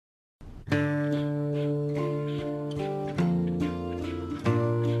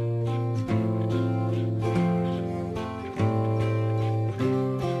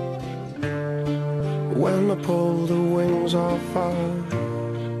wings off of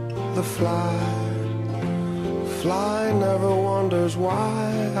the fly. Fly never wonders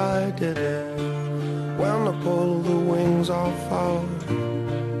why I did it. When I pull the wings off of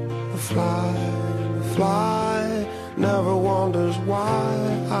the fly never wonders why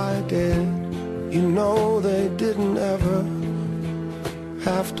I did. You know they didn't ever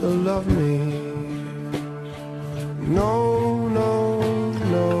have to love me. No, no,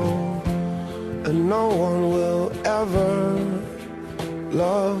 no, and no one will ever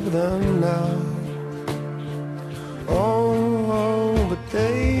love them now. Oh, but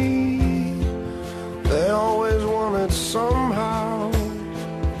they always wanted somehow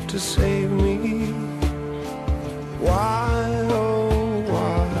to save me. Why, oh,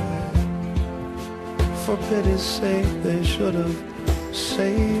 why? For pity's sake, they should have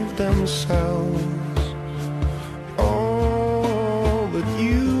saved themselves. Oh, but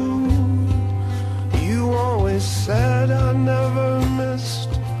you always said I never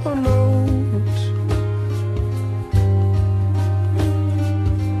missed a note.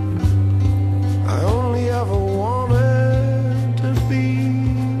 I only ever wanted to be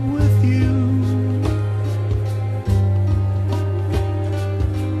with you.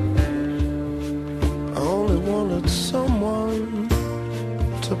 I only wanted someone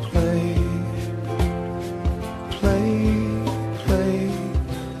to play, play, play,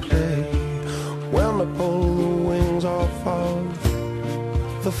 play. When I pull the wings off of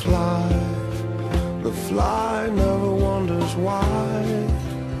the fly never wonders why.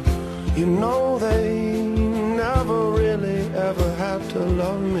 You know they never really ever had to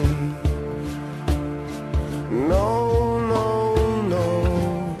love me. No, no, no,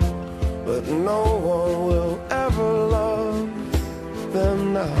 but no one will ever love them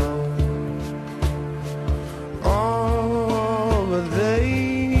now. Oh, but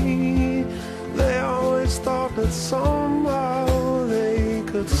they always thought that somehow they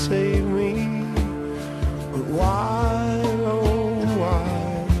could save me. But why, oh why?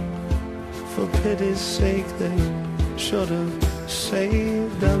 For pity's sake, they should have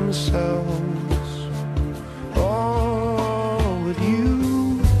saved themselves. Oh, but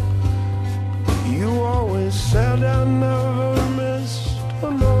you always said I never missed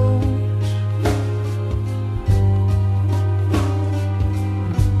a note.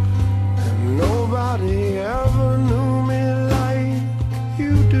 And nobody ever knew me like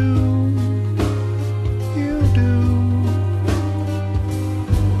you do. You do.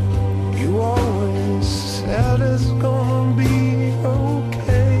 You always said it's gonna be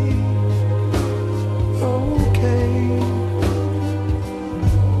okay, okay.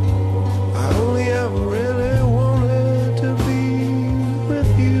 I only ever really wanted to be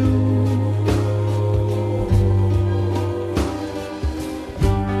with you.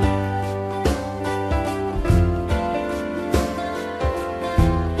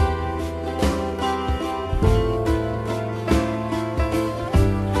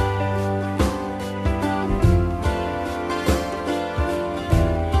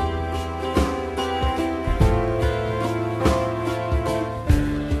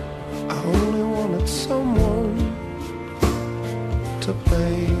 I only wanted someone to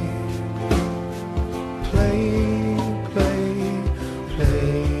play, play, play,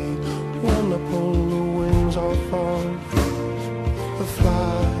 play. When I pull the wings off of the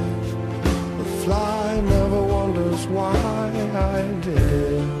fly never wonders why I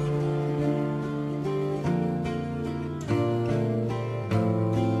did.